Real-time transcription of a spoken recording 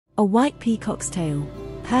A White Peacock's Tale,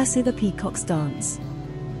 Percy the Peacock's Dance.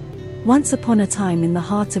 Once upon a time in the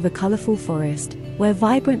heart of a colorful forest, where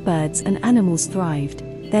vibrant birds and animals thrived,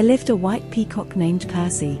 there lived a white peacock named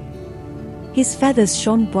Percy. His feathers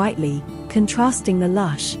shone brightly, contrasting the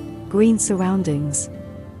lush, green surroundings.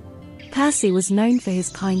 Percy was known for his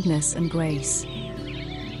kindness and grace.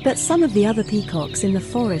 But some of the other peacocks in the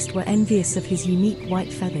forest were envious of his unique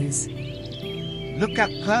white feathers. Look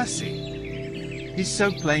at Percy. He's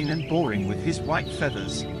so plain and boring with his white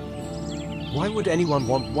feathers. Why would anyone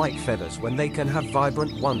want white feathers when they can have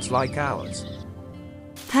vibrant ones like ours?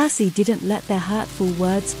 Percy didn't let their hurtful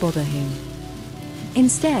words bother him.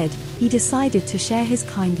 Instead, he decided to share his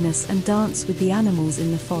kindness and dance with the animals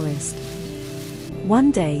in the forest.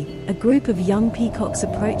 One day, a group of young peacocks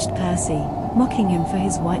approached Percy, mocking him for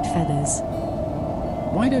his white feathers.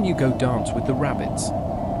 Why don't you go dance with the rabbits?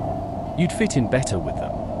 You'd fit in better with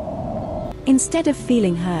them. Instead of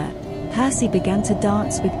feeling hurt, Percy began to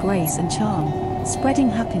dance with grace and charm, spreading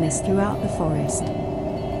happiness throughout the forest.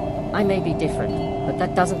 I may be different, but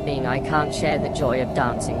that doesn't mean I can't share the joy of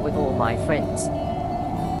dancing with all my friends.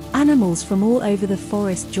 Animals from all over the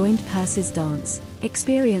forest joined Percy's dance,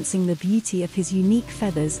 experiencing the beauty of his unique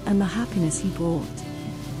feathers and the happiness he brought.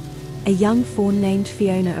 A young fawn named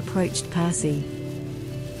Fiona approached Percy.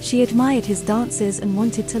 She admired his dances and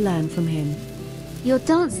wanted to learn from him. Your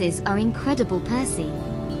dances are incredible, Percy.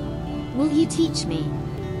 Will you teach me?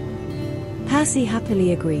 Percy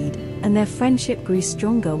happily agreed, and their friendship grew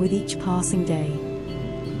stronger with each passing day.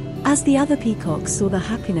 As the other peacocks saw the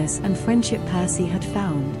happiness and friendship Percy had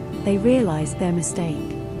found, they realized their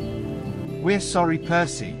mistake. We're sorry,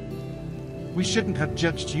 Percy. We shouldn't have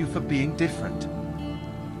judged you for being different.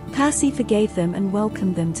 Percy forgave them and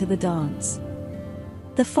welcomed them to the dance.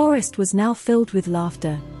 The forest was now filled with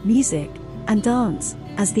laughter, music, and dance,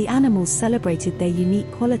 as the animals celebrated their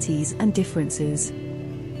unique qualities and differences.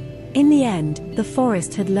 In the end, the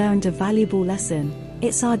forest had learned a valuable lesson: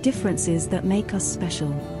 it's our differences that make us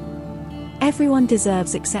special. Everyone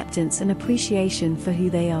deserves acceptance and appreciation for who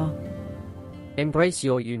they are. Embrace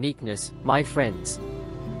your uniqueness, my friends.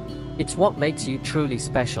 It's what makes you truly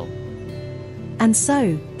special. And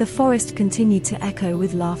so, the forest continued to echo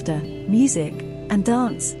with laughter, music, and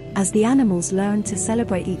dance, as the animals learned to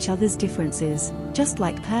celebrate each other's differences, just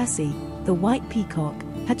like Percy, the white peacock,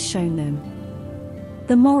 had shown them.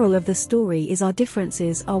 The moral of the story is our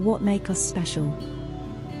differences are what make us special.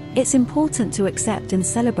 It's important to accept and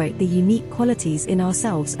celebrate the unique qualities in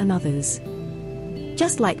ourselves and others.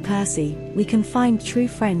 Just like Percy, we can find true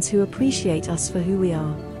friends who appreciate us for who we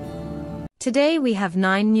are. Today we have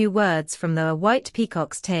 9 new words from the White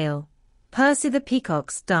Peacock's Tale, Percy the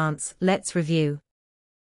Peacock's Dance. Let's review.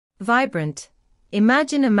 Vibrant.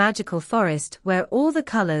 Imagine a magical forest where all the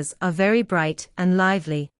colors are very bright and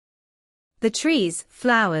lively. The trees,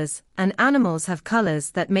 flowers, and animals have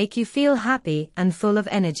colors that make you feel happy and full of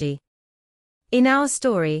energy. In our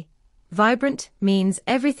story, vibrant means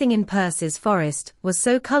everything in Percy's forest was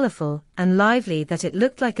so colorful and lively that it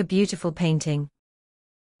looked like a beautiful painting.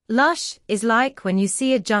 Lush is like when you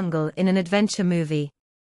see a jungle in an adventure movie.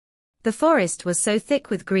 The forest was so thick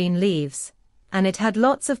with green leaves, and it had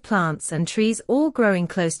lots of plants and trees all growing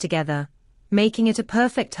close together, making it a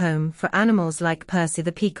perfect home for animals like Percy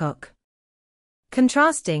the peacock.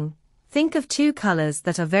 Contrasting, think of 2 colors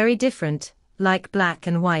that are very different, like black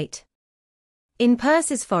and white. In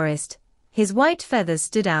Percy's forest, his white feathers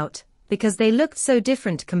stood out, because they looked so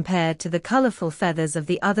different compared to the colorful feathers of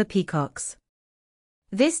the other peacocks.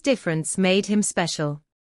 This difference made him special.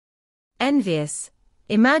 Envious.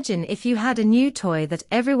 Imagine if you had a new toy that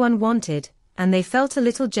everyone wanted, and they felt a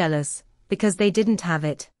little jealous, because they didn't have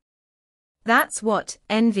it. That's what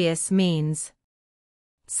envious means.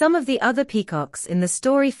 Some of the other peacocks in the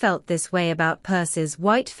story felt this way about Percy's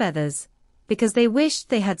white feathers, because they wished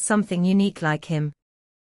they had something unique like him.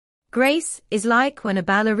 Grace is like when a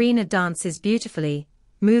ballerina dances beautifully,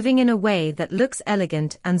 moving in a way that looks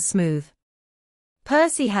elegant and smooth.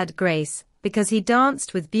 Percy had grace, because he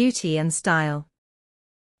danced with beauty and style.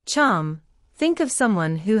 Charm. Think of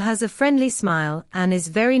someone who has a friendly smile and is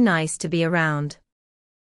very nice to be around.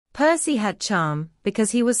 Percy had charm,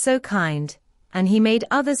 because he was so kind, and he made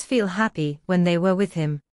others feel happy when they were with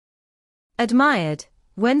him. Admired.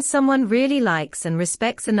 When someone really likes and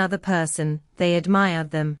respects another person, they admire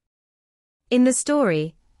them. In the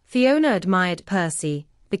story, Fiona admired Percy,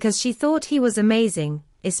 because she thought he was amazing,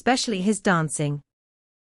 especially his dancing.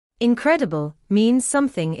 Incredible means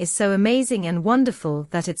something is so amazing and wonderful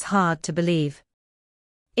that it's hard to believe.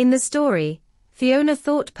 In the story, Fiona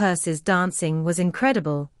thought Percy's dancing was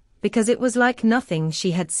incredible, because it was like nothing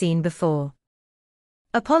she had seen before.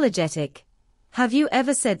 Apologetic. Have you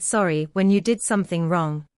ever said sorry when you did something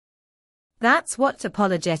wrong? That's what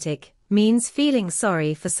apologetic means, feeling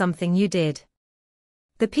sorry for something you did.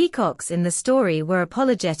 The peacocks in the story were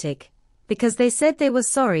apologetic because they said they were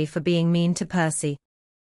sorry for being mean to Percy.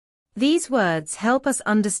 These words help us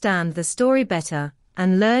understand the story better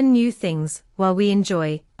and learn new things while we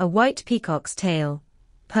enjoy A White Peacock's Tale,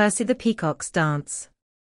 Percy the Peacock's Dance.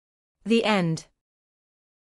 The end.